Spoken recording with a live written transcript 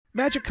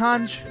Magic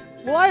Conj,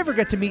 will I ever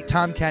get to meet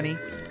Tom Kenny?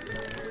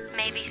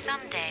 Maybe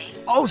someday.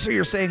 Oh, so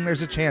you're saying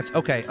there's a chance.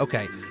 Okay.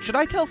 Should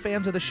I tell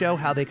fans of the show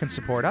how they can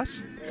support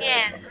us?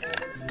 Yes.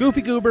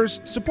 Goofy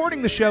Goobers,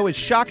 supporting the show is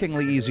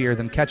shockingly easier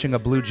than catching a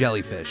blue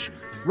jellyfish.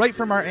 Right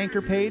from our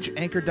anchor page,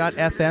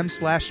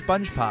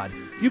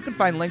 anchor.fm/SpongePod, you can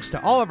find links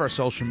to all of our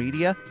social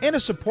media and a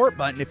support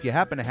button if you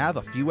happen to have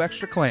a few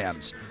extra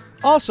clams.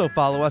 Also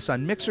follow us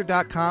on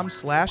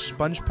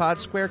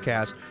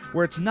mixer.com/SpongePodSquareCast,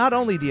 where it's not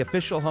only the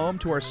official home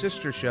to our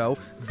sister show,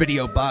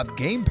 Video Bob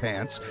Game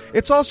Pants,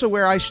 it's also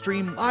where I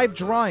stream live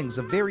drawings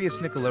of various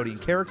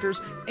Nickelodeon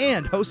characters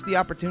and host the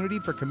opportunity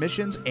for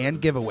commissions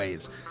and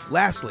giveaways.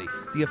 Lastly,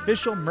 the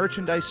official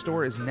merchandise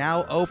store is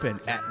now open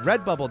at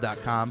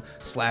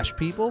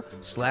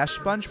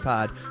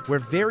redbubble.com/people/SpongePod, where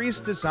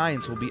various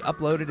designs will be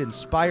uploaded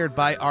inspired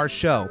by our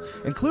show,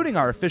 including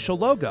our official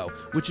logo,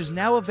 which is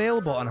now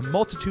available on a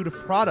multitude of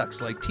products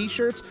like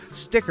t-shirts,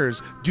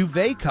 stickers,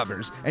 duvet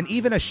covers, and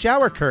even a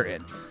shower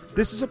curtain.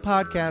 This is a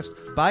podcast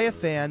by a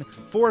fan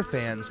for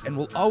fans and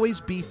will always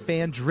be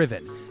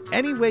fan-driven.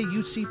 Any way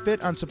you see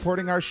fit on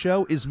supporting our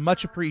show is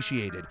much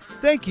appreciated.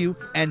 Thank you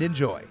and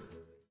enjoy.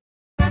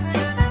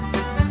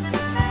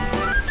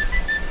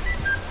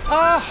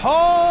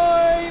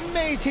 Ahoy,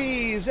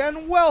 mateys,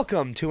 and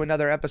welcome to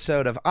another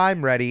episode of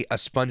I'm Ready, a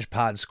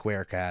SpongePod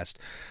Squarecast.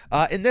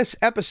 In this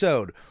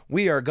episode,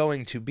 we are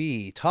going to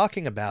be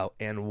talking about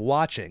and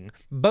watching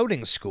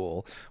Boating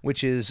School,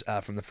 which is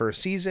from the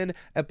first season,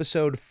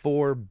 episode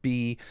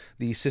 4B,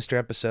 the sister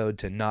episode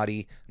to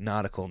Naughty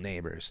Nautical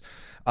Neighbors.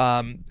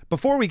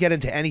 Before we get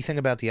into anything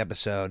about the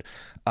episode,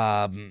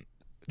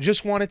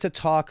 just wanted to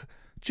talk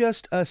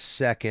just a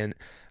second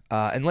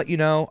and let you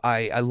know,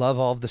 I love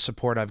all of the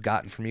support I've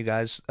gotten from you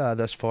guys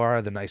thus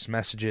far, the nice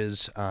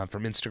messages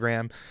from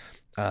Instagram.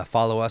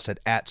 Follow us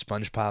at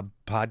SpongeBob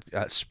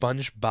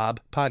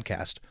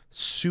Podcast.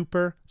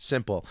 Super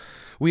simple.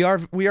 We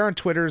are on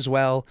Twitter as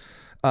well.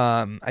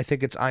 I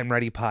think it's I'm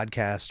Ready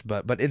Podcast,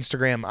 but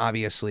Instagram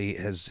obviously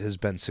has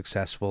been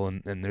successful,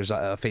 and there's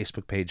a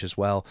Facebook page as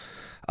well.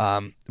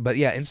 But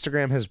yeah,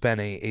 Instagram has been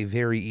a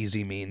very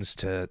easy means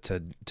to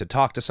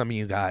talk to some of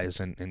you guys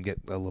and get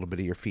a little bit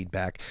of your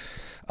feedback.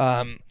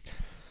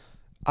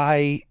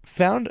 I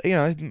found,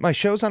 my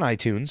show's on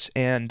iTunes,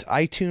 and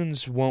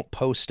iTunes won't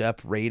post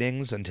up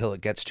ratings until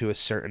it gets to a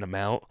certain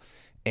amount,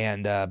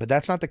 and but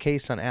that's not the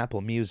case on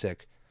Apple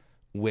Music,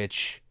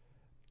 which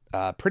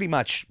pretty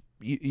much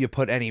you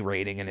put any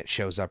rating and it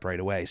shows up right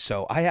away.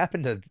 So I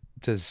happened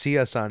to see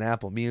us on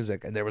Apple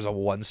Music, and there was a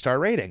 1-star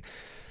rating,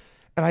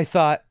 and I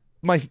thought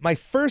my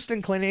first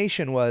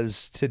inclination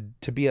was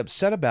to be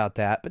upset about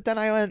that, but then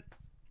I went,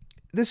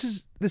 this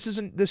is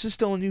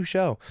still a new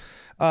show.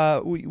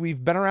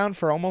 We've been around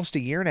for almost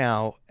a year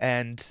now,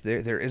 and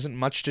there isn't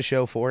much to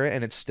show for it,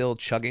 and it's still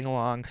chugging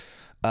along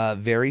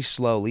very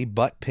slowly,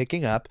 but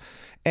picking up.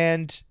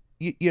 And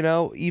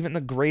even the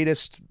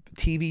greatest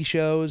TV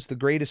shows, the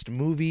greatest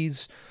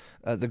movies,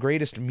 the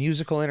greatest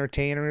musical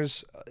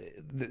entertainers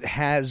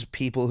has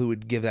people who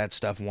would give that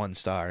stuff 1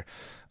 star.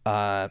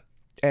 And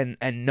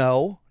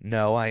no,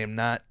 I am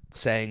not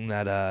saying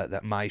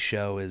that my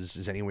show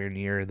is anywhere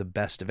near the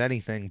best of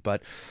anything,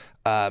 but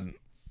I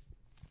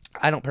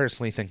don't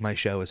personally think my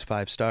show is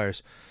 5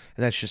 stars,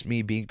 and that's just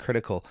me being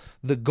critical.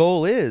 The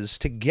goal is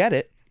to get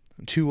it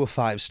to a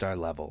 5-star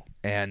level,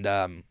 and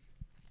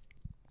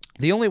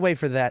the only way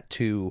for that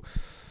to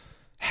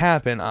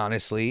happen,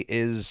 honestly,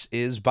 is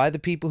by the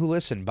people who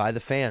listen, by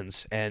the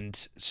fans.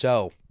 And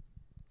so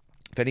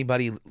if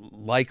anybody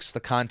likes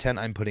the content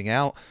I'm putting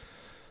out,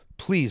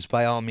 please,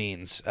 by all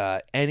means,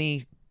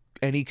 any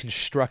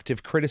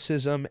constructive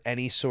criticism,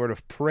 any sort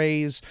of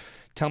praise,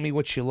 tell me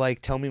what you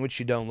like, tell me what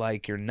you don't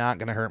like. You're not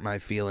going to hurt my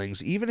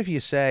feelings. Even if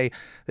you say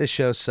this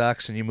show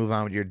sucks and you move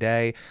on with your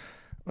day,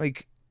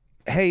 like,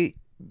 hey,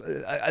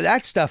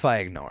 that stuff I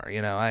ignore.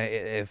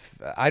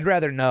 I'd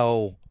rather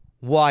know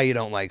why you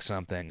don't like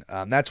something.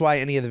 That's why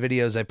any of the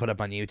videos I put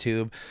up on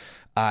YouTube,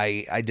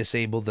 I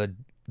disable the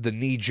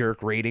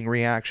knee-jerk rating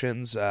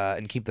reactions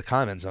and keep the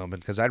comments open,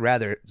 because I'd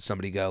rather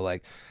somebody go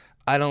like,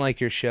 I don't like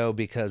your show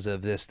because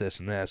of this, this,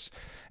 and this,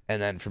 and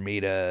then for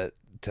me to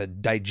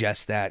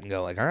digest that and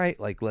go like, all right,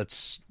 like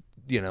let's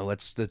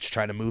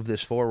try to move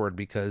this forward,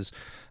 because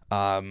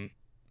even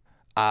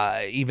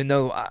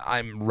though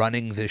I'm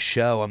running this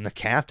show, I'm the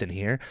captain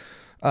here.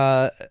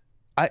 I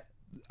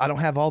don't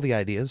have all the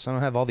ideas. I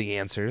don't have all the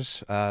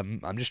answers.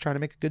 I'm just trying to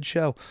make a good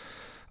show.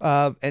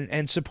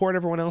 And support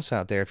everyone else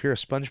out there. If you're a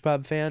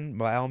SpongeBob fan,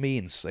 by all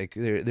means, like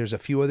there's a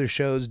few other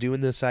shows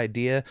doing this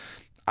idea.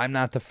 I'm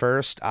not the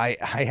first. I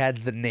had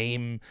the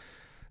name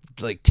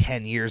like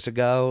 10 years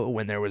ago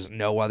when there was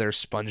no other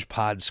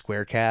SpongePod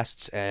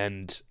Squarecasts,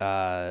 and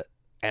I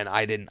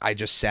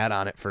just sat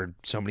on it for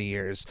so many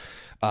years.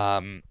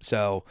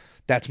 So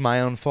that's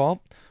my own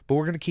fault, but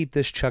we're going to keep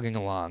this chugging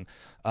along.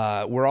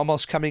 We're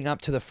almost coming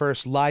up to the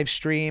first live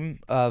stream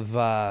of,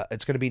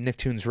 it's going to be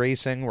Nicktoons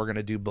Racing. We're going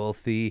to do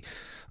both the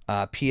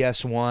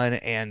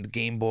PS1 and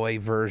Game Boy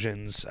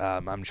versions.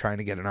 I'm trying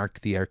to get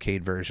the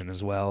arcade version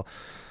as well.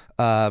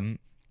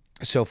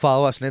 So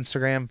follow us on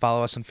Instagram,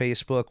 follow us on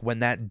Facebook. When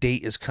that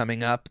date is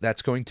coming up,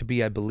 that's going to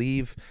be, I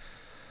believe,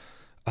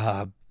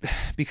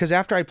 because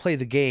after I play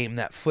the game,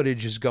 that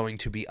footage is going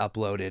to be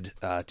uploaded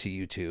to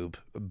YouTube.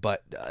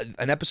 But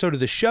an episode of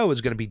the show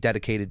is going to be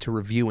dedicated to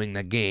reviewing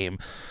the game.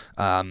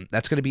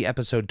 That's going to be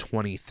episode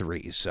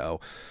 23. So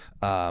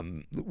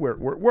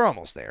we're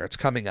almost there. It's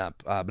coming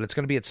up, but it's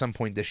going to be at some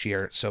point this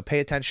year. So pay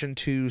attention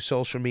to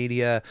social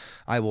media.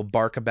 I will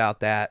bark about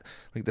that.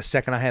 Like the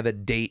second I have a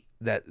date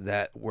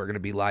that we're going to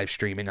be live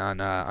streaming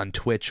on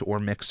Twitch or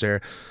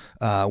Mixer.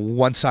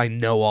 Once I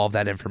know all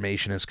that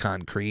information is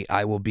concrete,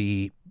 I will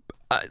be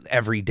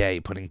every day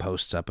putting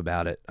posts up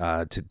about it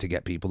to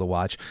get people to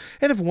watch.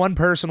 And if one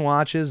person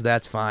watches,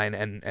 that's fine,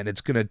 and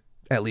it's going to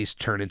at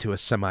least turn into a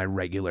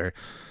semi-regular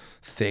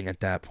thing at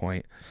that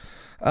point.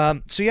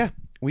 So yeah,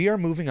 we are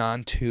moving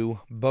on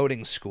to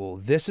boating school.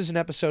 This is an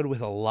episode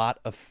with a lot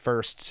of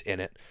firsts in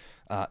it.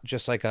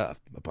 Just like a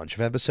bunch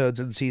of episodes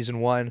in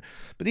season 1.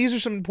 But these are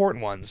some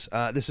important ones.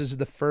 This is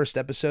the first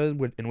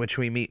episode in which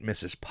we meet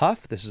Mrs.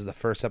 Puff. This is the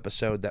first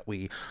episode that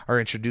we are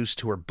introduced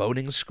to her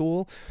boating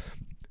school.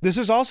 This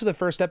is also the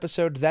first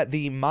episode that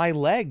the My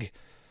Leg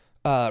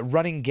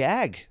running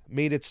gag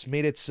made its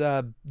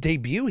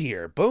debut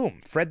here. Boom,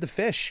 Fred the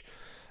Fish.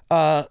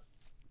 The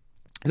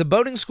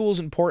boating school is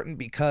important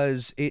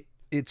because it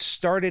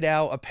started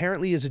out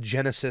apparently as a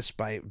genesis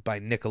by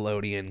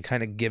Nickelodeon,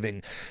 kind of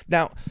giving...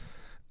 Now...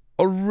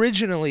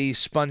 Originally,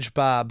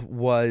 SpongeBob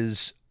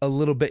was a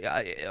little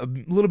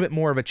bit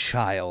more of a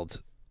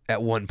child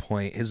at one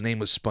point. His name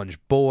was Sponge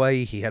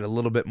Boy. He had a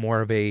little bit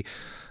more of a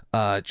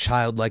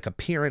childlike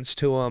appearance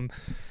to him.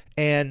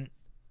 And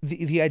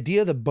the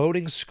idea of the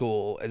boating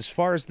school, as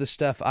far as the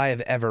stuff I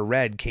have ever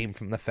read, came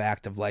from the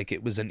fact of like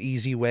it was an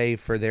easy way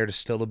for there to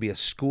still be a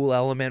school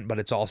element, but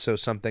it's also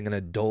something an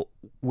adult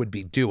would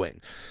be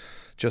doing.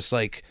 Just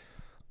like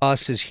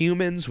us as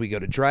humans, we go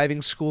to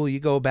driving school. You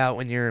go about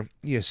when you're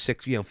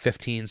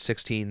 15,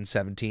 16,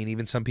 17.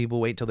 Even some people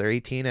wait till they're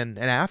 18 and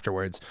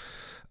afterwards.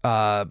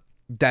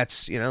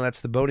 That's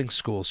the boating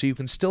school. So you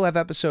can still have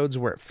episodes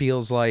where it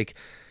feels like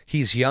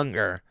he's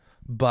younger,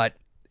 but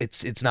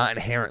it's not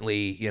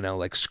inherently,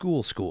 like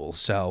school.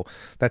 So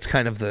that's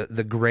kind of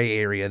the gray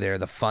area there,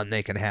 the fun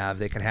they can have.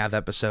 They can have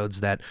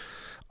episodes that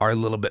are a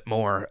little bit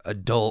more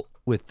adult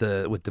with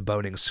the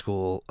boating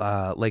school.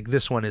 Like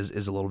this one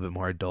is a little bit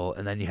more adult,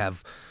 and then you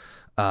have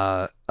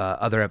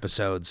other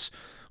episodes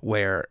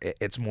where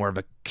it's more of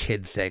a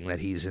kid thing that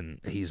he's in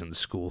the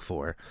school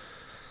for.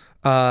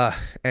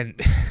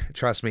 And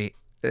trust me,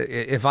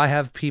 if I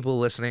have people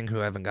listening who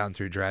haven't gone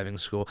through driving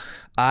school,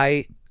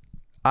 I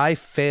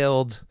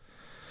failed.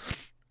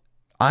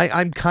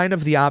 I'm kind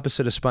of the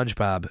opposite of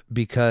SpongeBob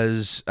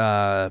because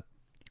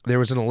there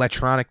was an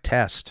electronic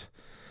test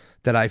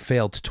that I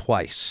failed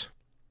twice.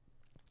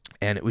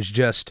 And it was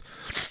just,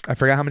 I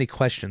forgot how many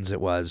questions it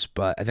was,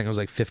 but I think it was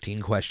like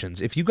 15 questions.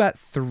 If you got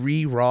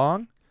 3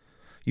 wrong,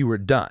 you were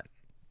done.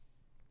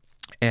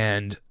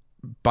 And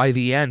by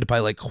the end, by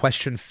like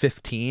question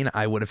 15,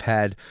 I would have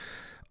had,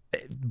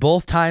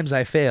 both times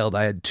I failed,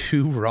 I had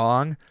 2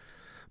 wrong,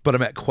 but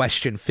I'm at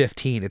question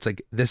 15. It's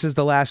like, this is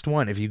the last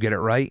one. If you get it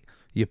right,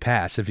 you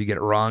pass. If you get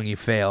it wrong, you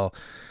fail.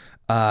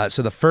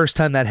 So the first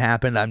time that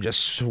happened, I'm just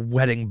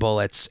sweating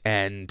bullets,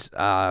 and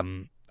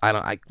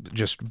I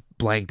just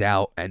blanked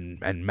out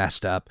and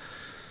messed up.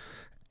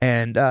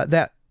 And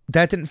that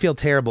didn't feel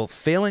terrible.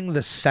 Failing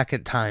the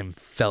second time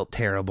felt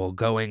terrible,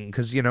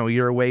 because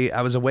you're away.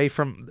 I was away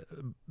from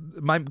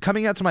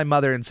coming out to my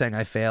mother and saying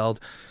I failed.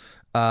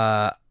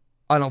 I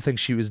don't think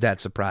she was that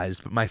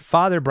surprised, but my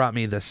father brought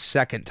me the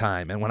second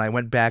time, and when I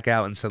went back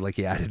out and said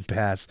yeah, I didn't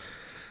pass,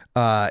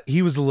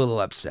 he was a little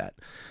upset.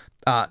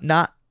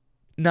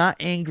 Not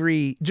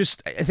angry,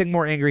 just I think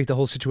more angry at the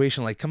whole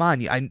situation. Like, come on,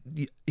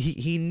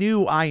 he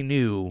knew I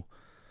knew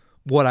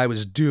what I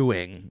was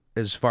doing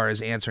as far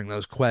as answering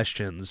those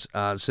questions.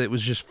 So it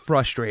was just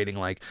frustrating.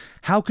 Like,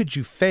 how could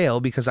you fail?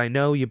 Because I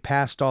know you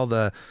passed all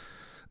the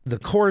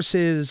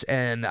courses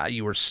and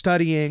you were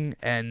studying,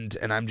 and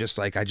I'm just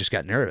like, I just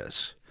got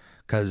nervous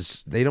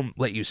because they don't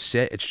let you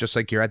sit. It's just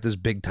like you're at this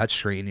big touch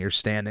screen, you're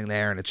standing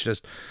there, and it's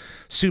just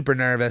super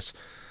nervous.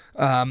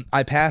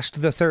 I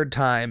passed the third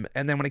time,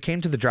 and then when it came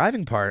to the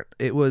driving part,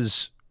 it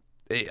was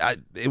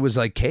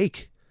like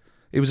cake.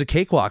 It was a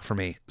cakewalk for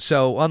me.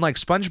 So unlike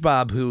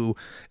SpongeBob, who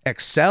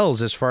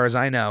excels, as far as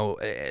I know,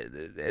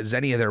 as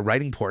any of their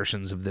writing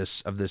portions of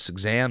this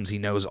exams, he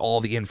knows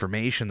all the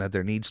information that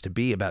there needs to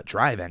be about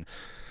driving.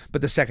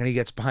 But the second he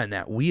gets behind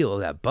that wheel of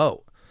that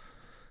boat,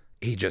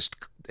 it's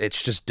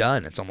just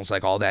done. It's almost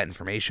like all that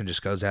information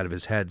just goes out of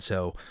his head.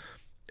 So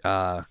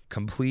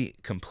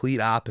complete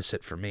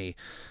opposite for me.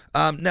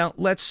 Now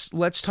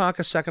let's talk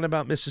a second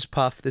about Mrs.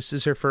 Puff. This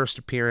is her first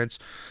appearance.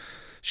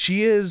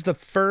 She is the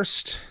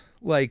first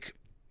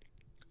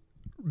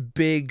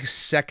big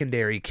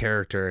secondary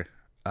character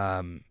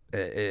in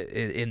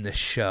the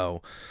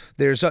show.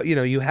 There's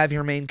you have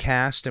your main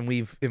cast, and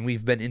we've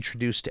been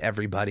introduced to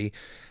everybody,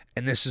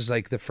 and this is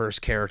like the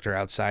first character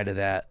outside of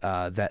that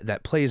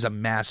that plays a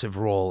massive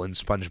role in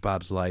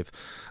SpongeBob's life.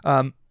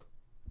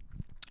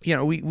 you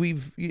know,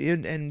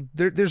 and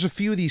there's a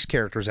few of these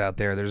characters out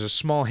there. There's a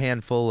small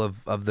handful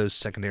of those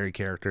secondary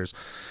characters,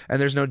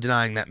 and there's no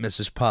denying that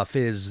Mrs. Puff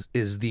is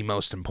the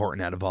most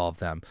important out of all of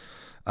them.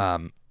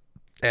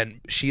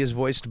 And she is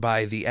voiced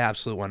by the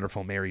absolute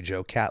wonderful Mary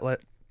Jo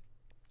Catlett,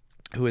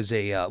 who is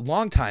a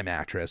longtime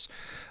actress.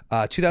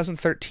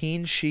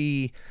 2013,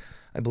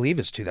 I believe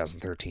it's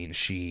 2013,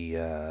 she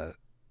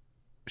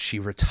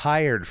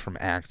retired from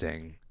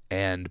acting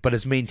but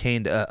has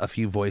maintained a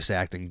few voice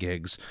acting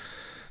gigs,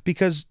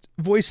 because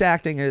voice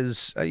acting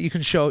is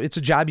it's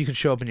a job you can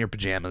show up in your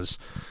pajamas,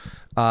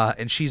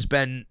 and she's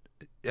been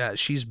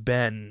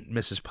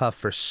Mrs. Puff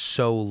for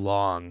so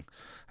long.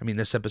 I mean,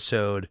 this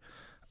episode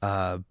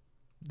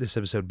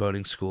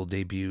Boating School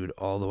debuted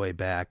all the way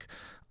back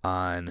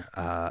on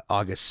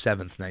August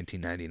 7th,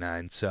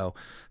 1999. So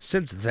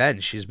since then,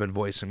 she's been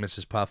voicing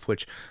Mrs. Puff,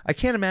 which I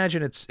can't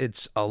imagine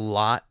it's a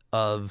lot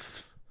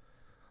of,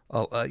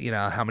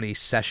 how many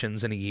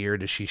sessions in a year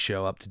does she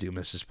show up to do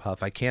Mrs.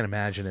 Puff? I can't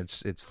imagine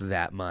it's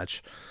that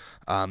much.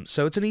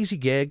 So it's an easy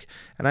gig,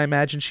 and I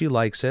imagine she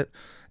likes it.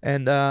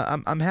 And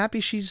I'm happy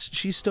she's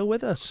still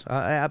with us.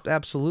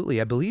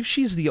 Absolutely, I believe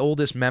she's the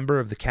oldest member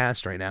of the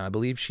cast right now. I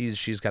believe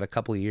she's got a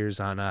couple of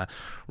years on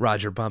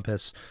Roger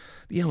Bumpus.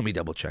 Yeah, let me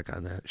double check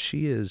on that.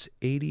 She is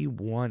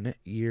 81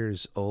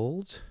 years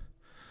old.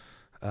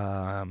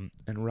 And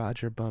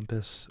Roger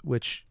Bumpus,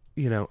 which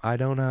I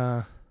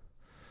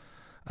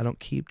don't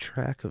keep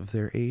track of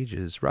their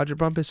ages. Roger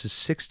Bumpus is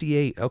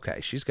 68. Okay,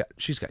 she's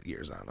got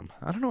years on him.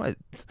 I don't know. I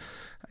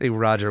think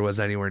Roger was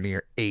anywhere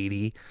near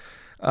 80.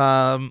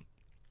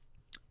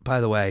 By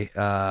the way,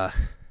 I'm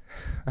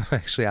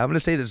going to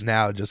say this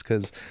now just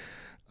because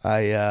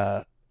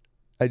I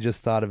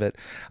just thought of it.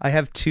 I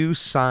have 2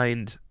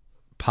 signed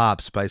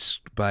pops by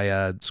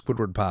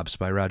Squidward Pops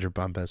by Roger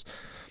Bumpus.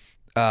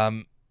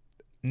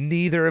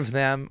 Neither of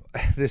them,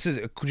 this is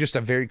just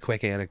a very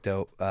quick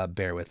anecdote,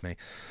 bear with me.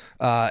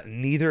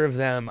 Neither of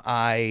them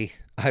I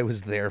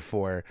was there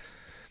for.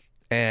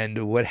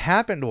 And what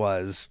happened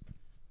was,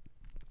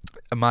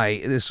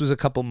 this was a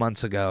couple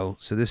months ago,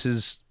 so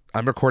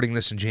I'm recording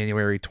this in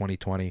January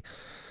 2020.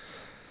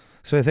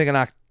 So I think in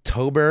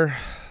October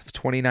of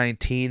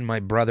 2019, my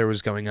brother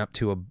was going up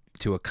to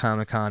a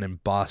Comic-Con in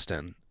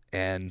Boston.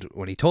 And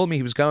when he told me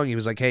he was going, he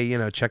was like, hey,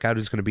 check out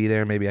who's going to be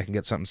there. Maybe I can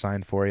get something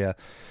signed for you.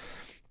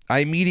 I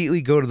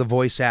immediately go to the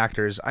voice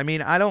actors. I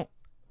mean, I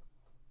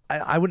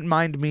wouldn't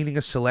mind meeting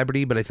a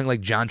celebrity, but I think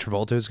like John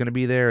Travolta is going to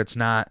be there. It's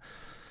not,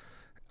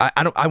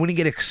 I wouldn't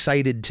get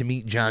excited to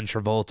meet John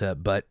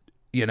Travolta, but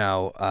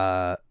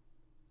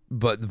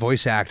but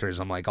voice actors,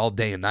 I'm like, all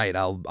day and night,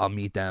 I'll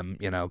meet them,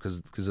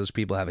 because those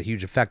people have a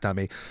huge effect on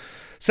me.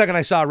 Second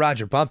I saw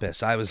Roger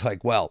Bumpus, I was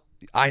like, well,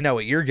 I know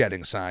what you're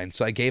getting signed.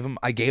 So I gave him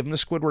the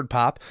Squidward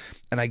Pop,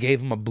 and I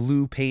gave him a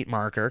blue paint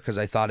marker because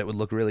I thought it would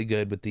look really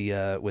good with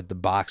the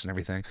box and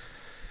everything.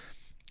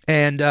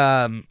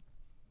 And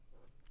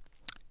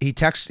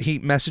he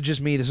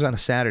messages me. This is on a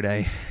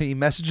Saturday. He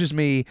messages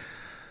me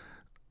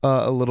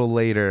a little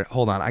later.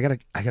 Hold on, I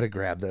gotta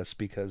grab this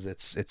because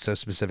it's so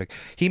specific.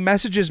 He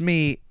messages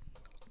me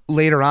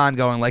later on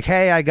going like,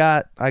 hey, I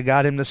got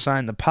him to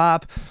sign the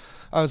pop.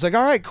 I was like,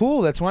 all right,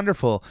 cool, that's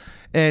wonderful.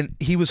 And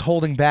he was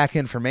holding back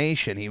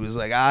information. He was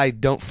like, I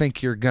don't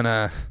think you're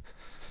gonna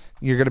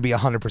be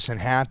 100%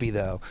 happy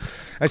though.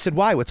 I said,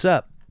 why? What's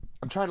up?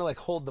 I'm trying to like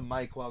hold the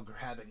mic while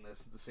grabbing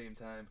this at the same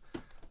time.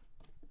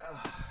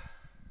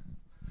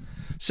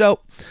 So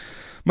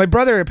my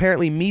brother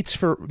apparently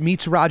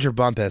meets Roger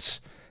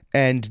Bumpus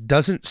and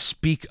doesn't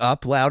speak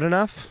up loud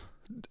enough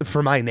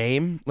for my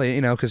name,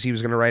 because he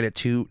was going to write it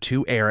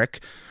to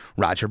Eric,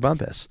 Roger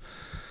Bumpus.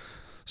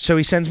 So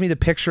he sends me the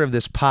picture of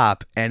this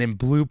pop, and in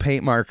blue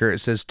paint marker, it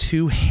says,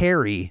 to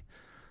Harry,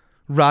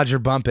 Roger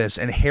Bumpus,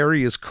 and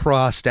Harry is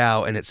crossed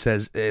out, and it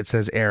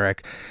says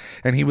Eric.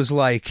 And he was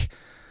like,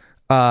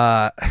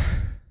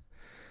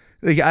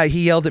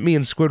 he yelled at me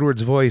in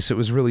Squidward's voice. It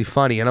was really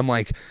funny. And I'm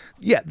like,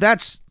 yeah,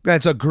 that's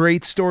a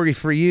great story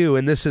for you,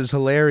 and this is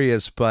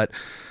hilarious, but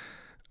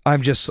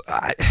I'm just,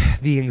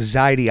 the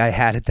anxiety I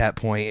had at that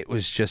point, it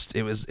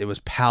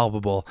was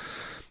palpable.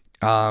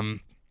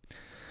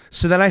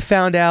 So then I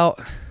found out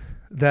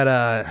that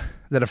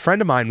a friend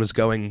of mine was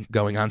going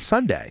on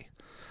Sunday.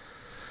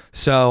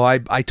 So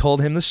I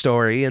told him the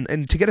story,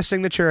 and to get a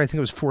signature, I think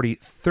it was $30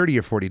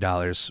 or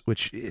 $40,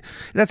 which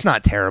that's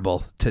not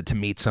terrible to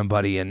meet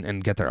somebody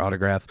and get their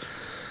autograph.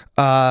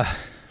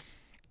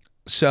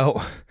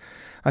 So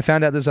I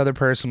found out this other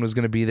person was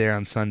going to be there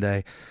on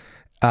Sunday.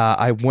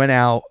 I went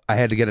out. I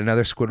had to get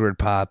another Squidward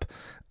Pop.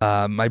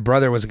 My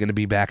brother wasn't going to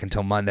be back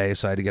until Monday,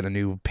 so I had to get a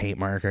new paint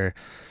marker.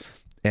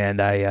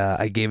 And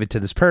I gave it to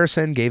this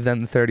person, gave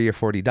them the $30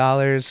 or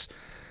 $40.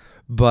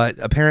 But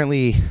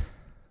apparently,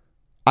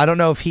 I don't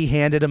know if he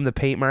handed him the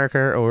paint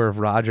marker or if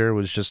Roger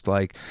was just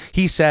like,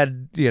 he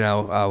said,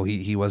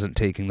 he wasn't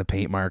taking the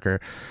paint marker.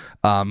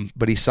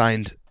 But he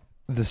signed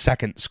the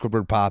second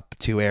Squidward Pop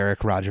to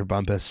Eric, Roger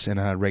Bumpus, in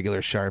a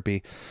regular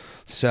Sharpie.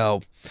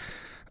 So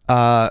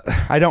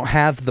I don't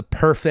have the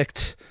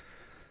perfect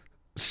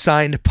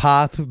signed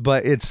pop,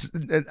 but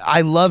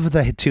I love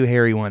the too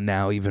hairy one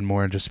now even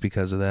more just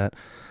because of that.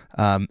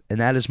 And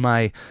that is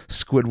my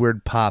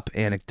Squidward pop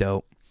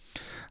anecdote.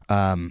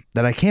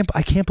 That I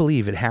can't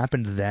believe it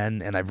happened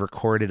then, and I've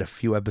recorded a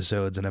few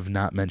episodes and have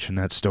not mentioned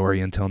that story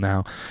until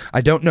now.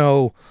 I don't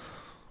know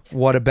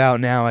what about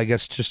now. I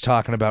guess just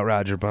talking about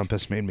Roger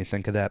Bumpus made me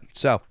think of that.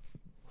 So,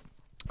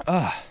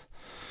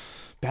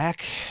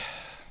 back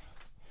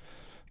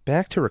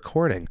to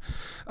recording.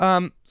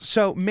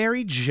 So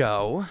Mary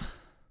Jo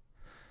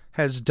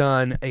has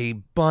done a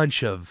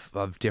bunch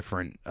of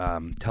different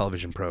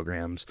television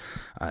programs.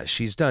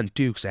 She's done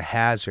Dukes of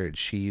Hazzard.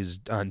 She's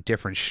done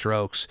Different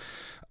Strokes.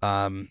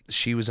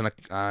 She was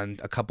on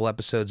a couple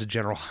episodes of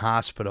General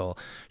Hospital.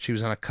 She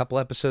was on a couple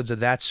episodes of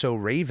That's So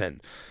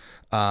Raven.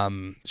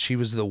 She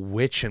was the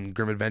witch in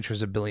Grim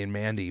Adventures of Billy and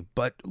Mandy.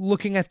 But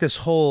looking at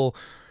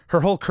her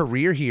whole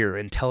career here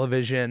in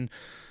television,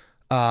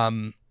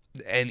 and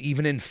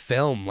even in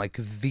film, like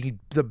the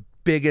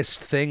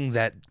biggest thing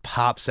that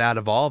pops out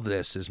of all of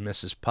this is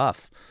Mrs.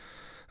 Puff.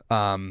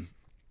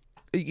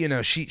 You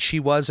know, she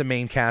was a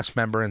main cast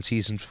member in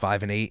seasons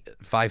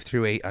 5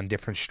 through 8 on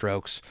Different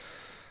Strokes.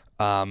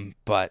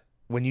 But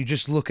when you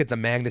just look at the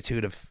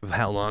magnitude of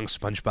how long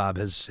SpongeBob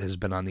has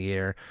been on the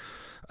air,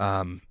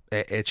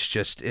 it's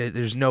just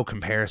there's no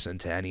comparison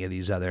to any of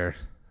these other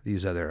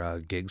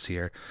gigs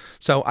here.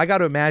 So I got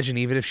to imagine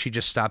even if she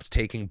just stopped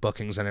taking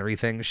bookings and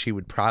everything, she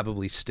would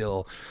probably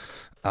still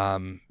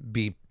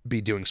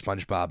be doing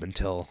SpongeBob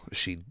until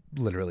she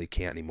literally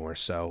can't anymore.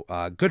 So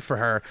good for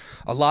her.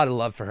 A lot of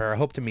love for her. I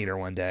hope to meet her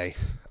one day,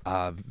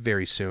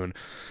 very soon.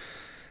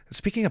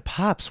 Speaking of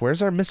pops,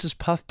 where's our Mrs.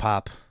 Puff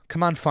pop?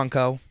 Come on,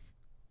 Funko.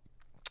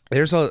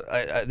 There's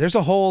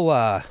a whole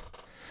I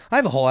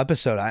have a whole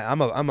episode.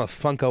 I'm a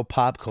Funko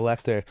Pop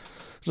collector.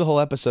 There's a whole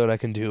episode I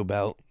can do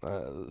about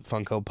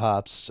Funko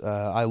Pops.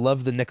 I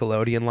love the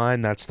Nickelodeon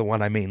line. That's the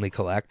one I mainly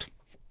collect.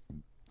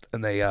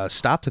 And they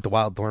stopped at the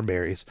Wild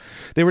Thornberrys.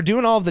 They were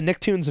doing all of the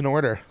Nicktoons in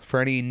order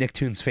for any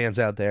Nicktoons fans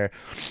out there.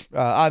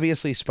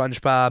 Obviously,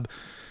 SpongeBob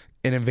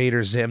and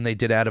Invader Zim they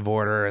did out of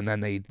order, and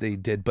then they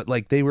did, but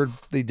like they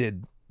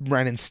did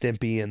Ren and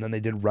Stimpy, and then they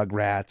did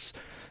Rugrats,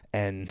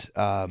 and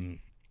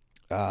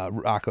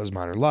Rocko's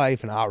Modern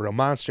Life, and Out Real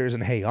Monsters,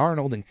 and Hey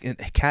Arnold,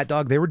 and Cat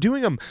Dog. They were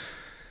doing them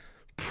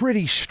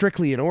pretty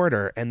strictly in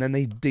order, and then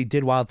they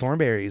did Wild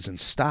Thornberrys and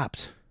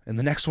stopped. And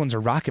the next ones are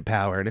Rocket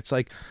Power, and it's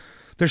like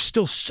there's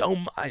still so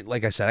much.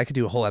 Like I said, I could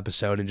do a whole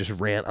episode and just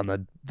rant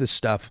on this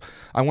stuff.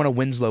 I want a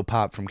Winslow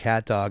pop from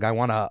Cat Dog. I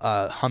want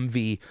a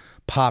Humvee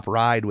pop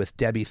ride with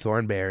Debbie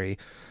Thornberry.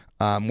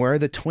 Where are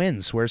the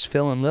twins? Where's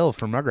Phil and Lil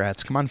from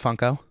Rugrats? Come on,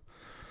 Funko.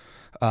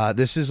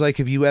 This is like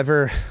if you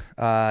ever,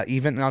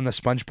 even on the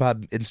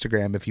SpongeBob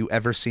Instagram, if you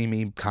ever see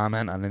me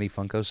comment on any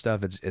Funko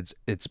stuff,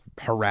 it's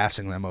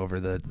harassing them over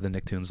the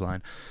Nicktoons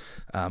line.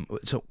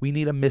 So we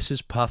need a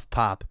Mrs. Puff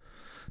pop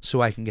so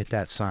I can get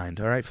that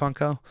signed. All right,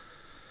 Funko?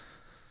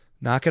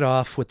 Knock it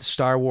off with the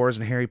Star Wars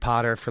and Harry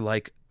Potter for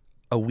like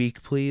a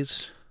week,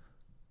 please.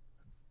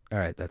 All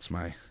right, that's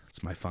my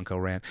Funko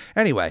rant.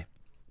 Anyway,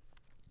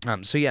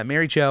 so yeah,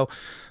 Mary Jo.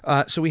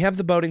 So we have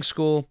the boating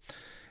school.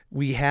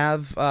 We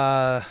have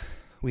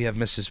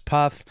Mrs.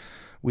 Puff.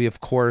 We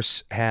of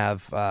course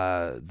have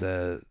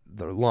the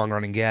long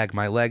running gag,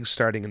 My Legs,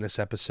 starting in this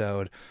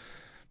episode,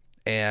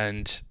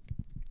 and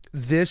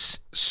this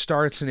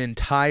starts an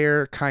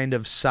entire kind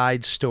of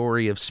side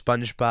story of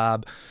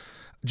SpongeBob.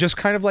 Just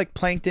kind of like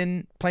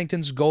Plankton.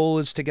 Plankton's goal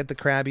is to get the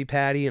Krabby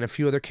Patty, and a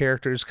few other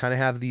characters kind of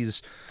have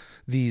these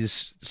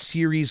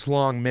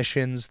series-long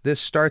missions.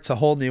 This starts a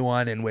whole new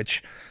one in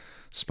which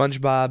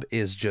SpongeBob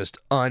is just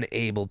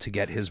unable to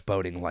get his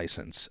boating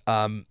license.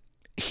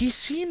 He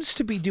seems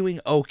to be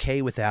doing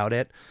okay without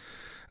it.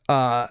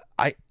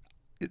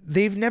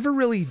 They've never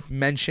really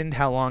mentioned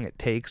how long it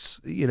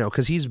takes,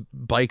 because he's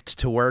biked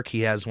to work.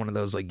 He has one of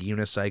those like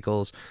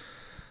unicycles.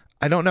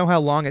 I don't know how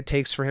long it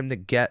takes for him to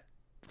get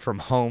from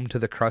home to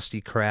the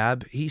Krusty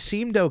Krab. He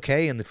seemed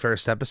okay in the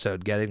first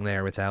episode getting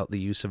there without the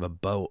use of a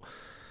boat.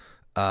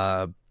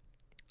 And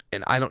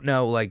I don't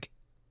know like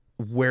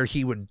where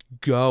he would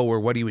go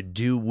or what he would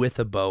do with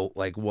a boat,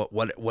 like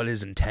what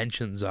his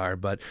intentions are,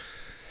 but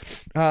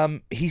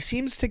he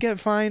seems to get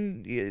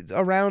fine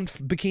around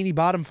Bikini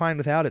Bottom fine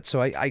without it. So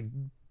I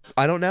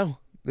don't know.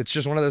 It's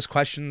just one of those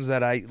questions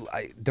that I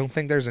don't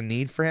think there's a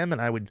need for him,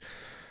 and I would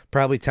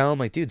probably tell him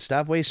like, dude,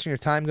 stop wasting your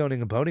time going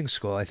to boating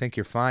school. I think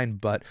you're fine.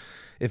 But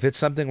if it's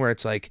something where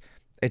it's like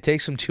it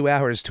takes him 2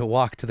 hours to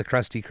walk to the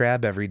Krusty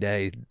Krab every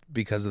day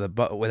because of the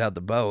boat, without the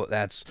boat,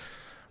 that's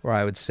where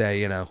I would say,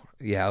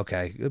 yeah,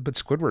 okay. But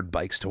Squidward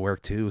bikes to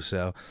work too,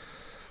 so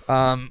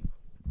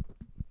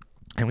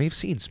and we've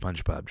seen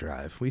SpongeBob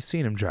drive. We've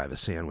seen him drive a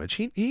sandwich.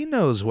 He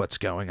knows what's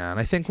going on.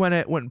 I think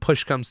when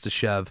push comes to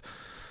shove,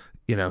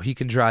 he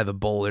can drive a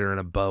boulder and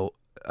a boat,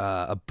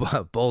 a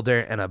boulder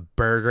and a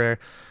burger.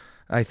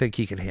 I think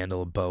he can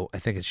handle a boat. I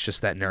think it's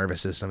just that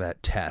nervousness of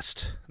that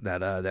test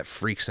that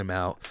freaks him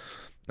out.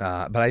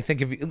 But I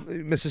think if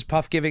Mrs.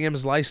 Puff giving him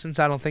his license,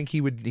 I don't think he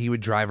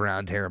would drive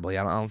around terribly.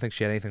 I don't think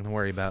she had anything to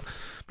worry about.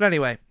 But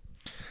anyway,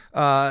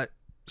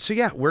 So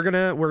yeah, we're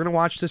gonna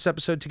watch this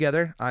episode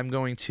together. I'm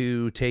going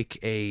to take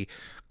a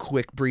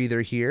quick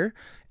breather here,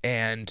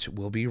 and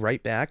we'll be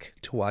right back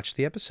to watch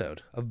the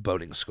episode of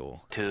Boating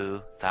School.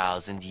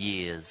 2,000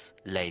 years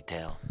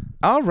later.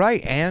 All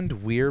right,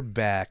 and we're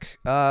back.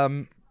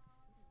 I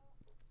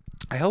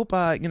hope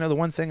the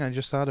one thing I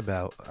just thought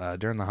about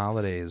during the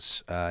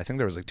holidays. I think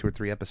there was like 2 or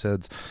 3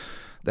 episodes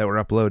that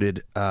were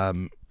uploaded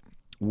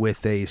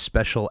with a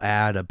special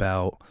ad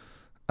about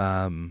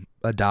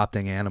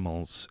adopting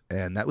animals,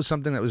 and that was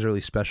something that was really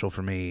special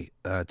for me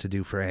to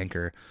do for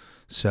Anchor.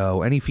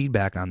 So any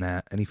feedback on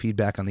that, any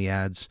feedback on the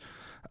ads,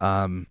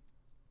 I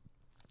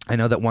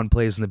know that one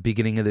plays in the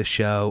beginning of the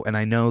show, and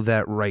I know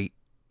that right,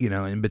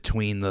 in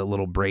between the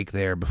little break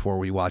there before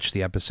we watch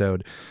the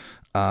episode,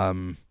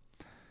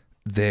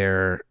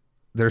 there's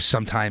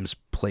sometimes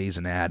plays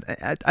an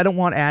ad. I don't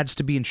want ads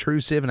to be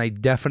intrusive, and I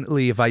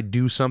definitely, if I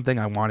do something,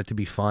 I want it to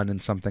be fun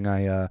and something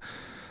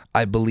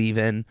I believe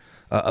in.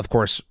 Of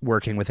course,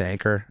 working with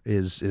Anchor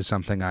is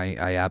something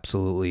I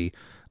absolutely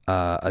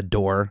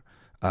adore.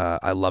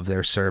 I love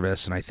their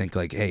service, and I think,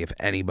 like, hey, if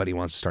anybody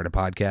wants to start a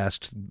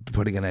podcast,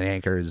 putting in an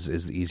Anchor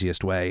is the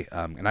easiest way.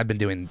 And I've been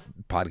doing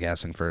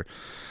podcasting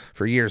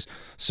for years.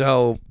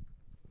 So,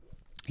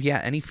 yeah,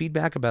 any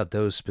feedback about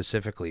those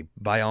specifically,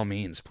 by all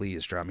means,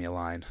 please drop me a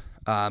line.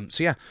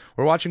 So, yeah,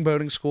 we're watching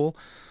Boating School.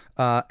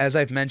 As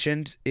I've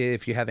mentioned,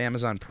 if you have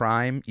Amazon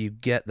Prime, you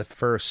get the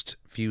first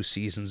few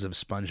seasons of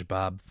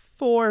SpongeBob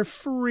for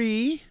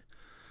free,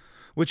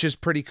 which is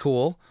pretty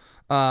cool.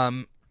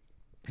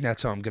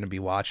 That's how I'm going to be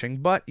watching.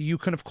 But you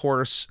can, of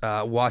course,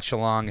 watch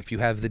along if you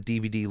have the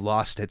DVD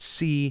Lost at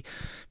Sea,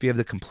 if you have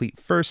the complete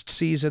first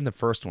season, the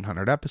first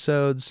 100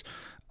 episodes,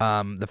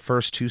 the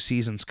first 2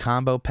 seasons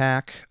combo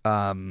pack,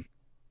 and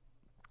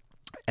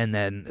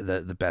then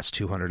the best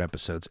 200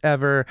 episodes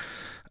ever.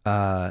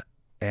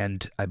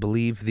 And I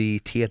believe the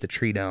Tea at the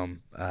Tree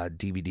Dome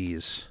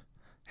DVDs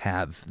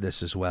have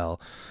this as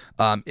well.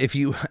 If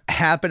you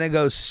happen to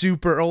go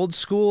super old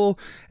school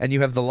and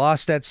you have the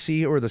Lost at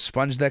Sea or the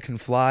Sponge That Can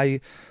Fly,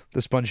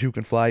 the Sponge Who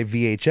Can Fly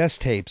VHS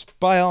tapes,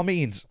 by all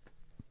means,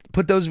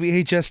 put those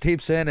VHS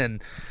tapes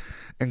in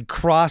and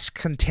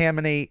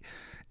cross-contaminate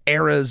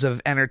eras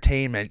of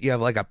entertainment. You have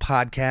like a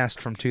podcast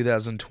from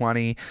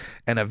 2020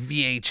 and a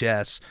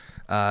VHS.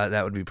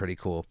 That would be pretty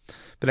cool.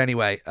 But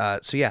anyway,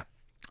 so yeah.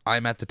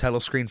 I'm at the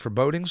title screen for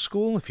Boating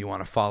School. If you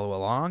want to follow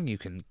along, you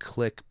can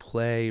click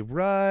play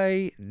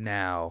right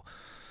now.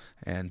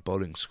 And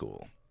Boating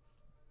School.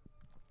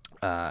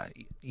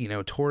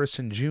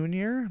 Torreson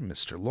Jr.,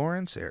 Mr.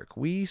 Lawrence, Eric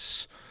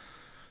Weiss,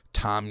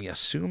 Tom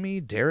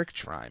Yasumi, Derek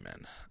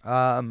Dryman.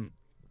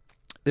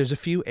 There's a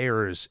few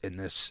errors in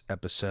this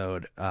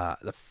episode.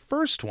 The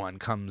first one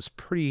comes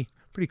pretty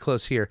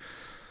close here.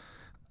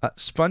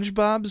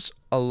 SpongeBob's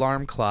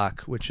alarm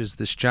clock, which is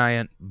this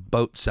giant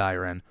boat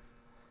siren,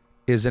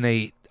 is in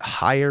a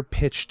higher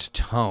pitched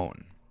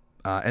tone.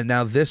 And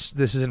now this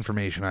is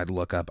information I'd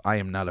look up. I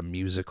am not a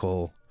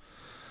musical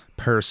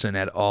person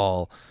at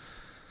all.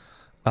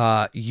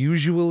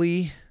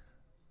 Usually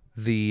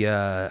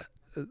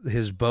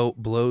his boat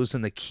blows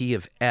in the key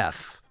of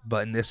F,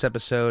 but in this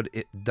episode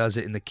it does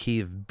it in the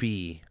key of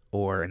B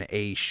or an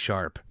A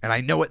sharp. And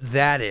I know what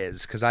that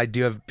is because I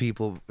do have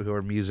people who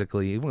are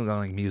musically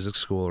going music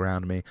school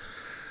around me.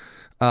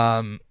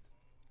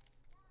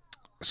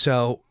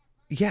 So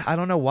yeah, I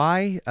don't know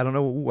why. I don't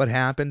know what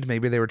happened.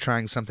 Maybe they were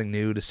trying something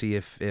new to see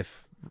if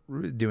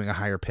doing a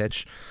higher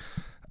pitch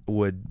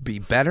would be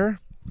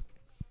better.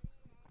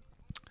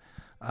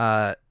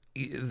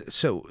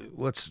 So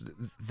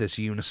this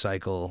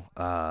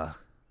unicycle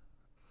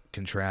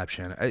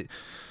contraption.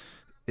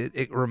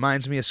 It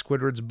reminds me of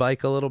Squidward's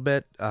bike a little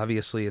bit.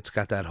 Obviously, it's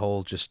got that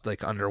whole just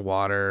like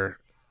underwater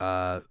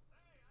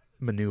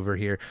maneuver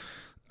here.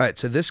 All right,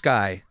 so this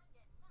guy,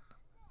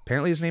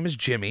 apparently his name is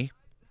Jimmy.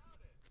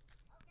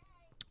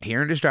 He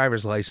earned his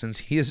driver's license.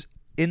 He is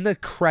in the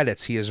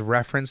credits. He is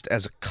referenced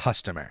as a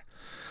customer,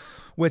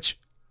 which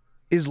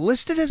is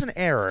listed as an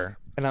error.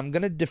 And I'm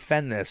going to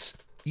defend this.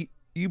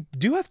 You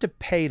do have to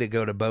pay to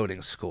go to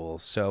boating school.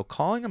 So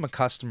calling him a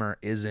customer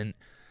isn't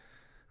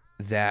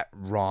that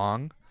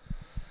wrong.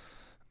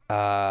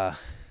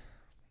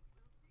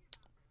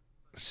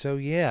 So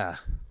yeah,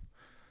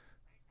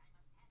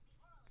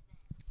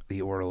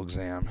 the oral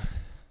exam.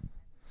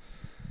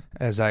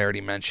 As I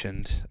already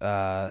mentioned,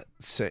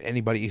 so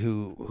anybody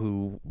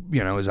who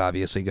is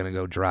obviously going to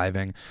go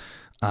driving,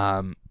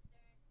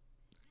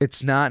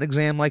 it's not an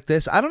exam like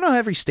this. I don't know how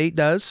every state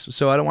does,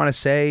 so I don't want to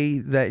say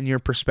that in your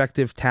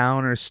prospective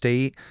town or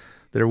state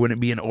there wouldn't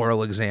be an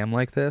oral exam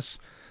like this.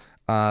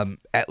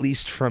 At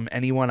least from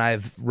anyone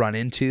I've run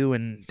into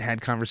and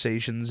had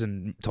conversations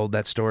and told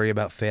that story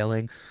about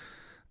failing,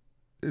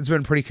 it's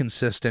been pretty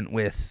consistent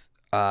with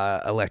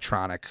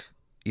electronic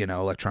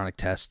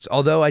tests.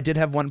 Although I did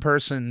have one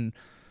person,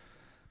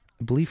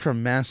 I believe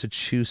from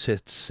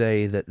Massachusetts,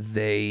 say that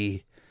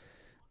they,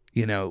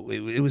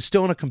 it was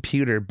still on a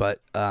computer, but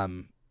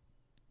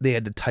they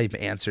had to type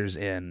answers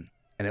in,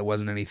 and it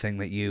wasn't anything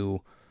that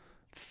you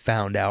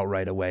found out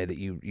right away that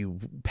you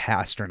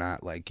passed or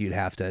not. Like, you'd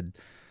have to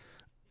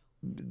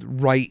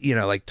write,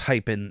 like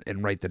type in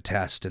and write the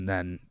test, and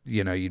then,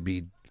 you'd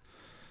be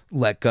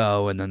let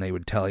go, and then they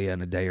would tell you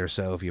in a day or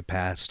so if you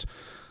passed.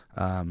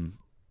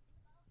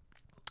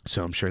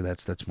 So I'm sure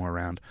that's more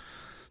around.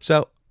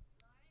 So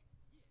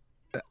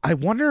I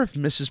wonder if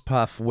Mrs.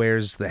 Puff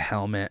wears the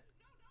helmet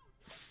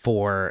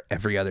for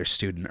every other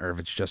student, or if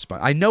it's just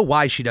I know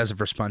why she does it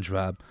for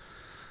SpongeBob.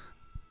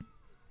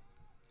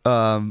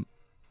 Here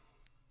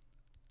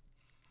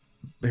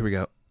we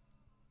go.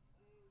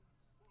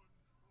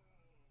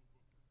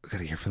 I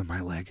gotta hear from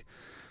my leg.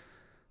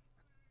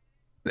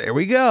 There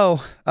we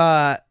go.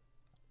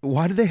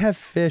 Why do they have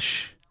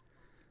fish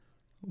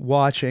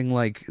watching?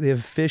 Like, they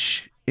have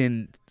fish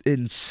in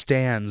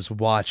stands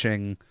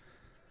watching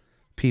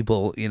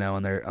people,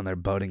 on their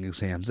boating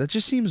exams. That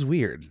just seems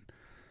weird.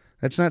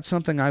 That's not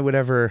something I would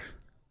ever.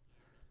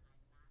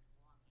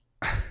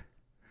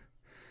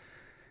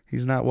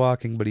 He's not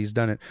walking, but he's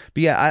done it.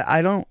 But yeah,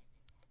 I don't.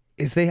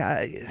 If they,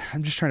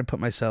 I'm just trying to put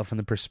myself in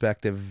the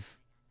perspective.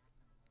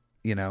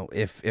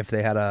 If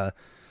they had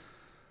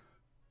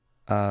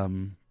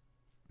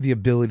the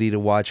ability to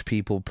watch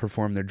people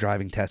perform their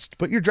driving tests.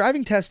 But your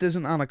driving test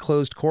isn't on a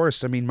closed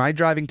course. I mean, my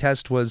driving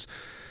test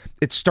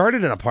it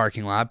started in a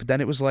parking lot, but then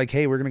it was like,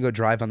 hey, we're going to go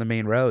drive on the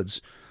main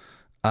roads.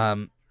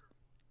 I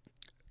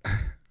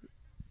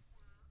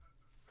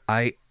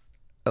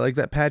like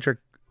that, Patrick.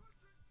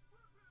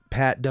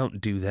 Pat, don't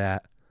do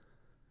that.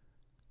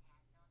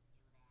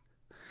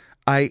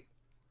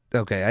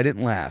 Okay, I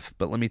didn't laugh,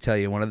 but let me tell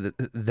you,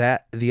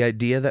 the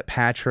idea that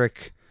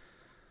Patrick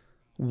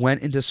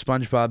went into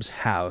SpongeBob's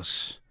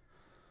house,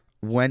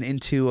 went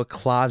into a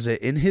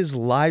closet in his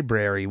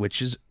library,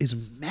 which is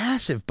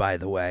massive, by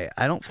the way.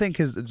 I don't think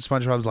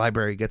SpongeBob's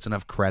library gets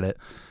enough credit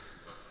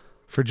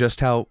for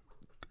just how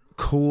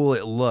cool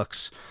it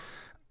looks.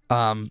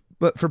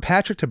 But for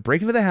Patrick to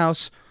break into the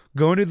house,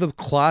 go into the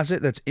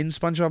closet that's in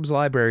SpongeBob's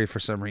library for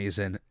some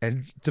reason,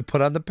 and to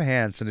put on the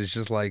pants, and it's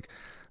just like,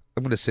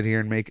 I'm going to sit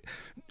here and make...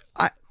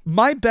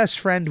 my best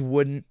friend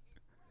wouldn't...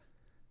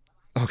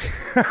 Okay.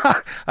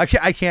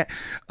 I can't.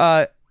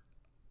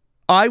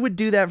 I would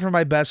do that for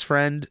my best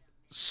friend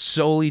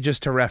solely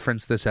just to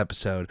reference this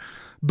episode.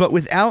 But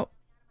without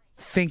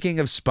thinking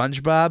of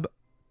SpongeBob,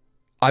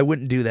 I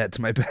wouldn't do that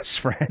to my best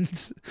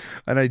friend.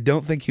 And I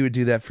don't think he would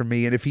do that for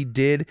me. And if he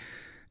did,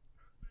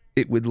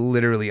 it would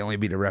literally only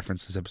be to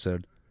reference this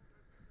episode.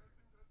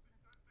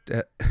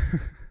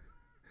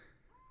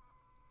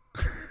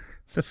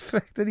 The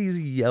fact that he's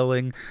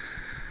yelling,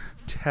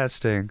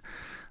 testing.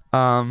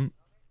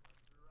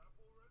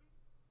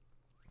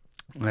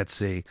 Let's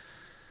see.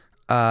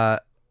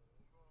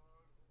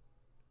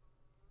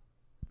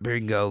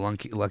 Bingo,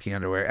 lucky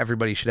underwear.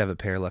 Everybody should have a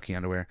pair of lucky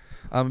underwear.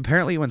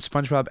 Apparently, when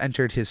SpongeBob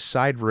entered his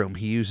side room,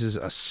 he uses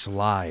a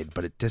slide,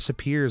 but it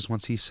disappears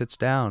once he sits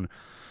down.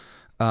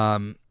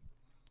 I'm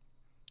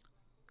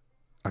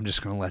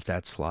just going to let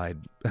that slide.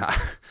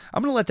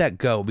 I'm going to let that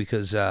go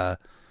because the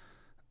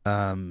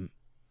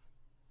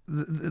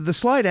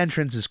slide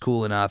entrance is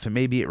cool enough, and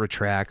maybe it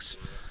retracts.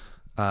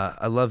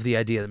 I love the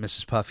idea that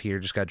Mrs. Puff here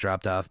just got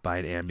dropped off by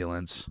an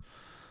ambulance.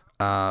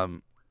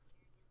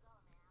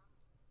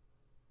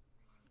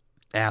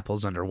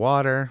 Apple's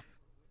underwater.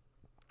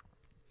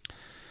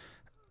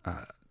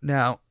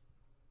 Now,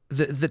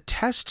 the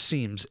test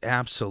seems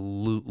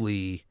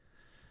absolutely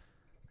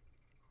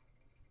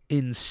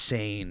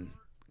insane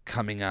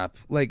coming up.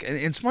 Like,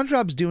 and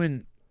SpongeBob's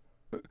doing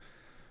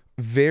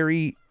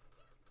very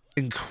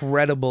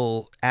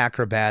incredible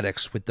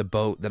acrobatics with the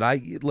boat that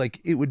I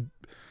like. Is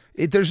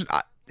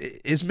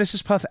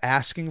Mrs. Puff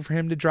asking for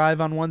him to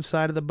drive on one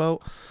side of the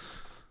boat?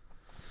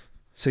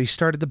 So he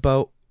started the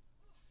boat,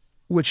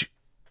 which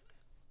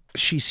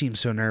she seems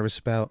so nervous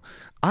about.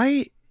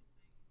 How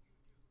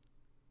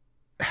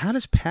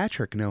does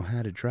Patrick know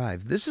how to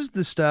drive? This is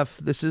the stuff.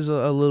 This is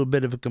a little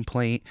bit of a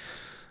complaint.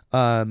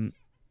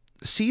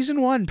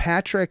 Season 1,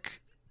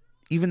 Patrick,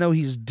 even though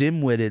he's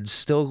dim-witted,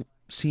 still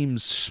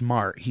seems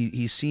smart.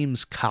 He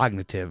seems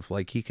cognitive.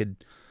 Like he could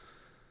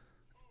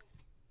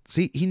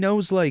see. He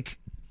knows like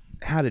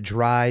how to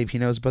drive. He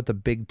knows about the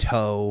big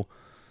toe.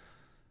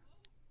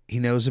 He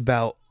knows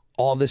about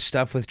all this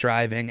stuff with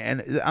driving.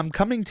 And I'm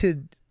coming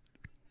to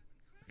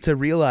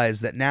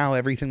realize that now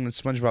everything that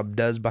SpongeBob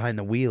does behind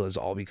the wheel is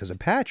all because of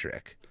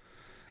Patrick.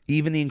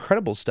 Even the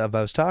incredible stuff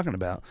I was talking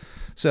about.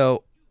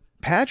 So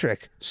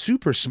Patrick,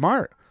 super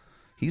smart.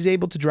 He's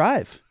able to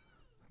drive.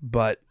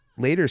 But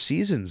later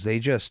seasons, they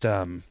just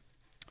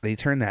they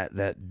turn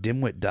that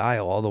dimwit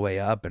dial all the way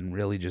up and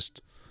really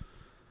just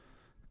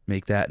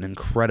make that an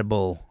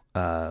incredible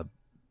an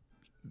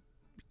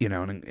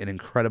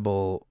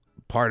incredible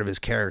part of his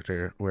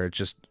character, where it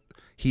just,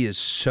 he is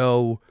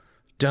so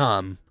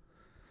dumb.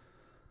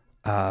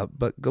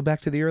 But go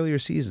back to the earlier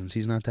seasons,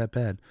 he's not that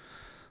bad.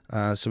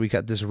 So we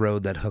got this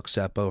road that hooks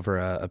up over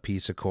a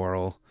piece of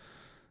coral.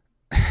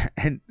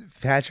 And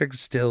Patrick's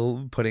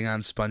still putting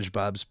on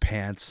SpongeBob's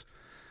pants.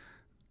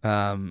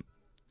 Even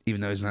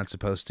though he's not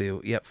supposed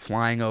to. Yep,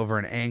 flying over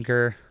an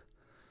anchor.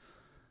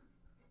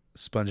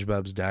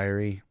 SpongeBob's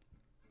diary.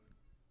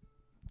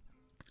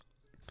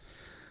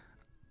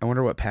 I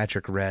wonder what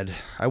Patrick read.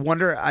 I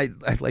wonder.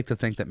 I'd like to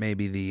think that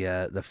maybe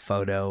the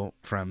photo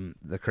from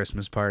the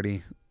Christmas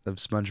party of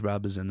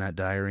SpongeBob is in that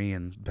diary,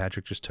 and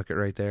Patrick just took it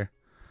right there.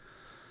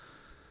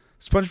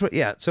 SpongeBob,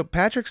 yeah. So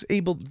Patrick's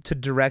able to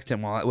direct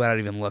him without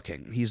even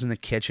looking. He's in the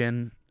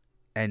kitchen,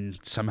 and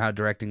somehow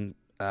directing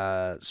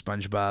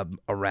SpongeBob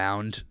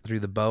around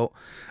through the boat.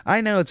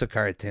 I know it's a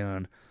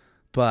cartoon,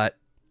 but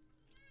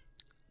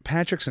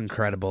Patrick's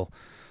incredible.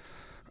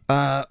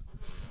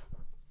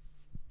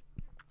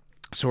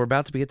 So we're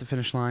about to be at the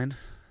finish line,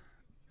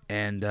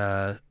 and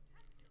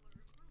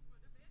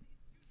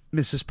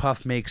Mrs.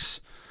 Puff makes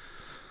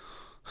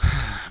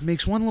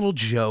one little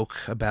joke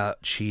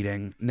about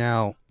cheating.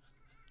 Now,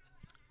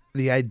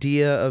 the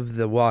idea of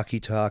the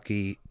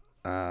walkie-talkie,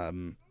 I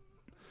mean,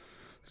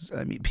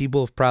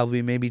 people have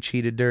probably maybe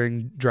cheated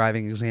during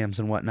driving exams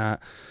and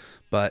whatnot,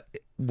 but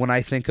when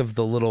I think of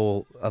the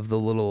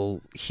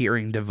little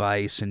hearing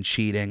device and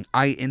cheating,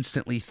 I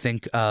instantly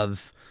think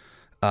of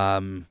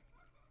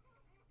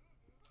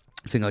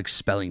thing like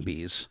spelling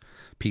bees,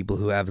 people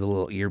who have the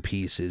little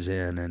earpieces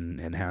in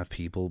and have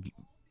people,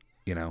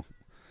 you know,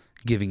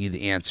 giving you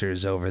the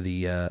answers over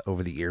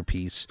the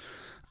earpiece.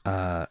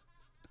 So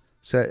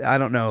I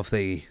don't know if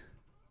they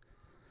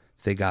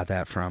got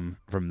that from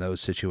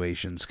those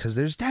situations, because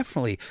there's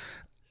definitely,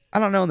 I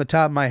don't know on the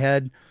top of my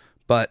head,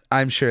 but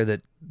I'm sure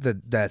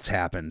that's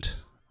happened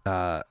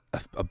a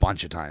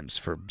bunch of times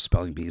for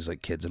spelling bees,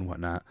 like kids and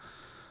whatnot.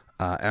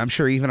 And I'm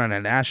sure even on a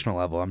national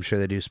level, I'm sure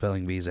they do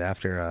spelling bees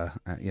after,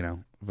 you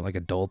know, like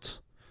adults.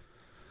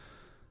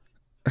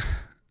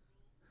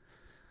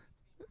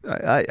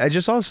 I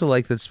just also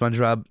like that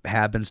SpongeBob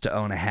happens to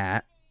own a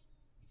hat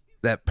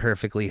that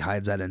perfectly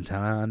hides that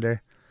antenna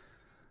under.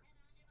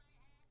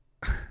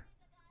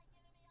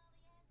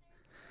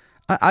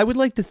 I would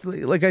like to,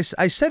 like I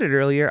said it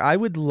earlier, I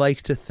would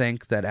like to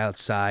think that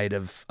outside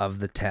of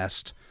the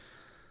test,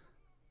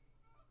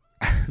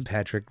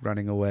 Patrick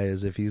running away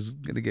as if he's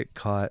going to get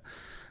caught.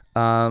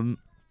 I'm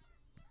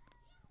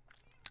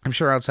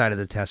sure outside of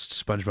the test,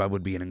 SpongeBob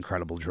would be an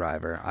incredible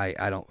driver.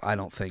 I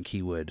don't think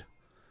he would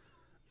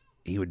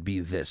be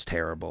this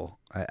terrible.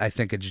 I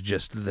think it's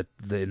just the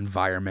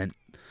environment,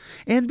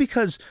 and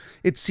because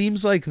it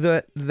seems like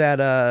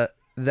that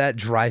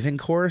driving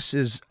course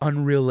is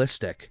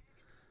unrealistic.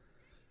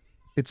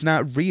 It's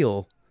not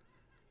real.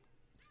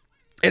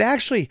 It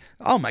actually,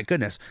 oh my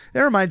goodness,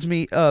 that reminds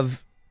me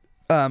of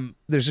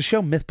there's a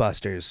show,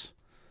 Mythbusters,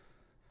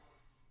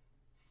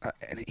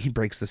 and he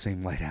breaks the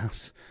same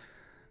lighthouse.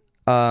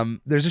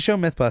 There's a show,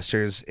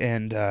 Mythbusters,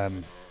 and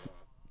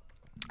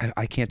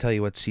I can't tell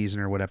you what season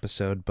or what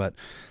episode, but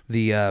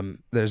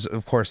there's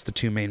of course the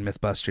two main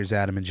Mythbusters,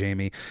 Adam and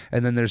Jamie,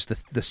 and then there's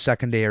the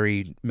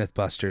secondary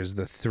Mythbusters,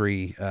 the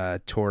three,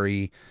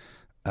 Tori.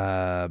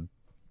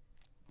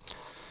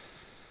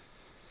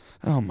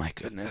 Oh my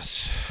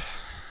goodness,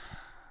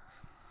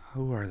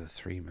 who are the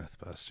three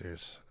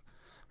Mythbusters?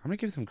 I'm going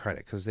to give them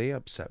credit because they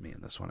upset me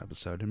in this one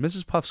episode. And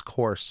Mrs. Puff's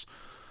course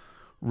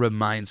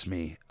reminds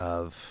me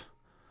of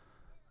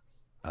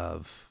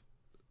that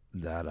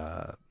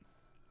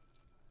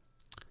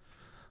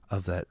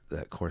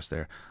course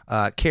there.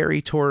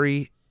 Carrie,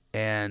 Tori,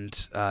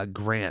 and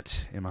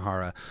Grant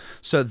Imahara.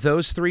 So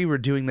those three were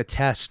doing the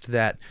test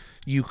that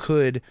you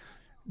could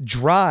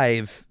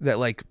drive, that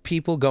like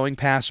people going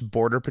past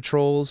border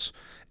patrols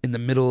in the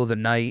middle of the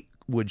night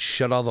would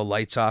shut all the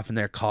lights off in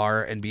their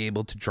car and be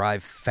able to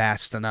drive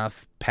fast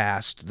enough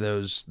past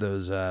those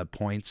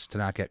points to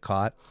not get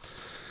caught.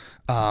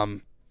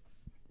 And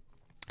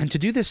to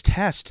do this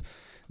test,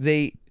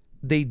 they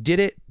did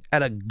it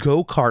at a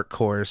go-kart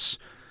course,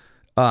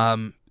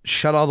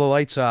 shut all the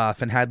lights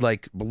off and had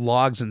like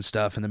logs and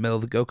stuff in the middle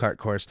of the go-kart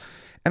course.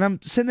 And I'm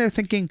sitting there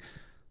thinking,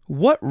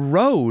 what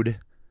road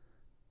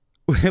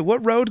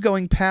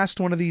going past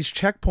one of these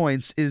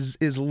checkpoints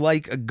is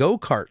like a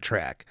go-kart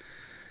track,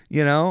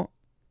 you know?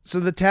 So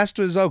the test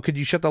was, could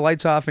you shut the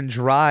lights off and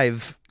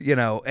drive, you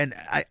know? And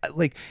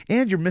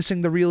and you're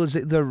missing the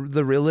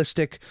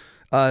realistic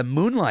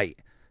moonlight.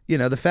 You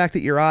know, the fact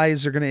that your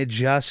eyes are going to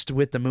adjust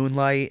with the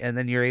moonlight, and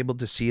then you're able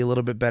to see a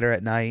little bit better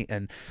at night,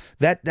 and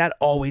that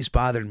always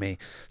bothered me.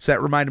 So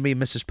that reminded me of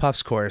Mrs.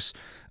 Puff's course.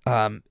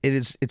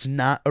 It's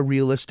not a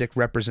realistic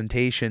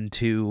representation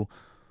to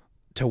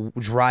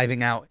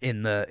driving out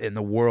in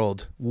the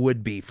world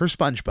would be for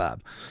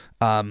SpongeBob.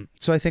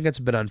 So I think that's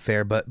a bit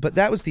unfair, but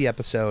that was the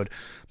episode,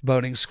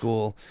 Boating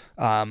School.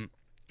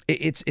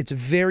 It's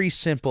very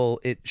simple.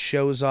 It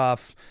shows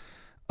off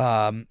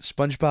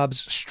SpongeBob's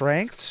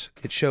strengths.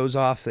 It shows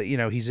off that, you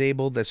know, he's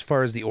able, as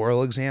far as the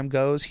oral exam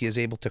goes, he is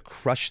able to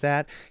crush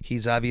that.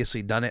 He's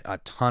obviously done it a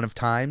ton of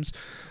times.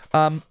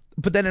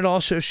 But then it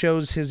also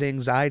shows his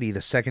anxiety.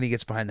 The second he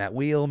gets behind that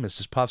wheel,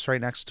 Mrs. Puff's right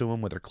next to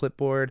him with her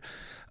clipboard.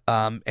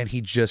 And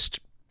he just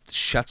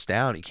shuts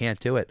down. He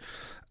can't do it.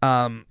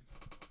 And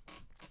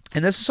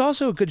this is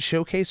also a good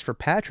showcase for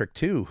Patrick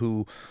too,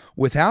 who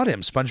without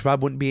him, SpongeBob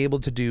wouldn't be able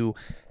to do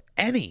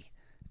any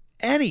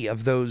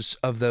of those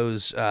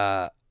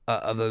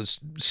of those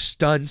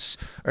stunts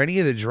or any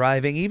of the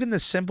driving, even the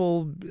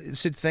simple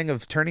thing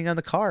of turning on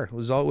the car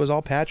was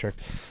all Patrick.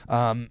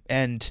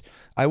 And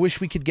I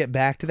wish we could get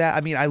back to that.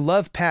 I mean, I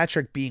love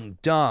Patrick being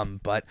dumb,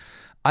 but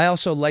I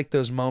also like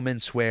those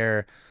moments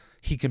where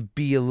he can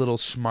be a little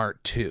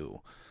smart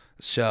too.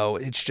 So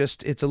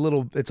it's a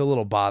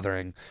little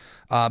bothering.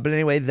 But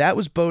anyway, that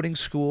was boating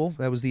school.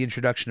 That was the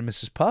introduction to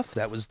Mrs. Puff.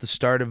 That was the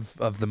start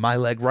of the My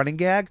Leg running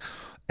gag.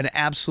 An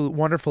absolute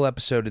wonderful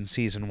episode in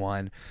season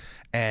 1,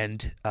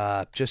 and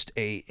just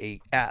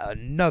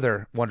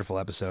another wonderful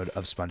episode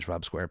of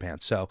SpongeBob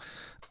SquarePants. So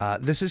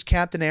this is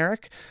Captain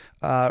Eric.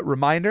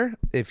 Reminder,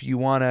 if you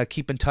want to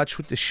keep in touch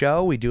with the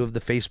show, we do have the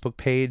Facebook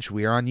page.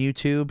 We are on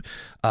YouTube,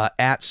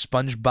 at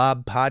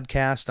SpongeBob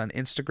Podcast on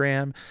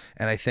Instagram,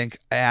 and I think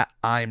at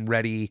I'm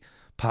Ready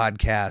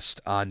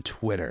Podcast on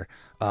Twitter.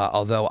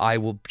 Although I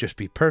will just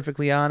be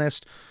perfectly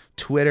honest,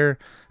 Twitter,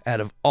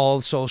 out of all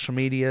the social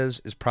medias,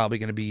 is probably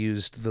going to be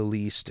used the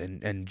least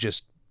and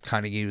just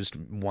kind of used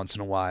once in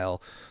a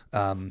while,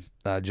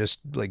 just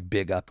like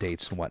big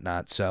updates and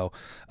whatnot. So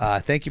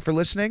thank you for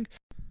listening,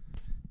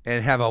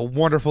 and have a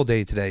wonderful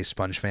day today,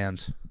 Sponge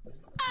fans.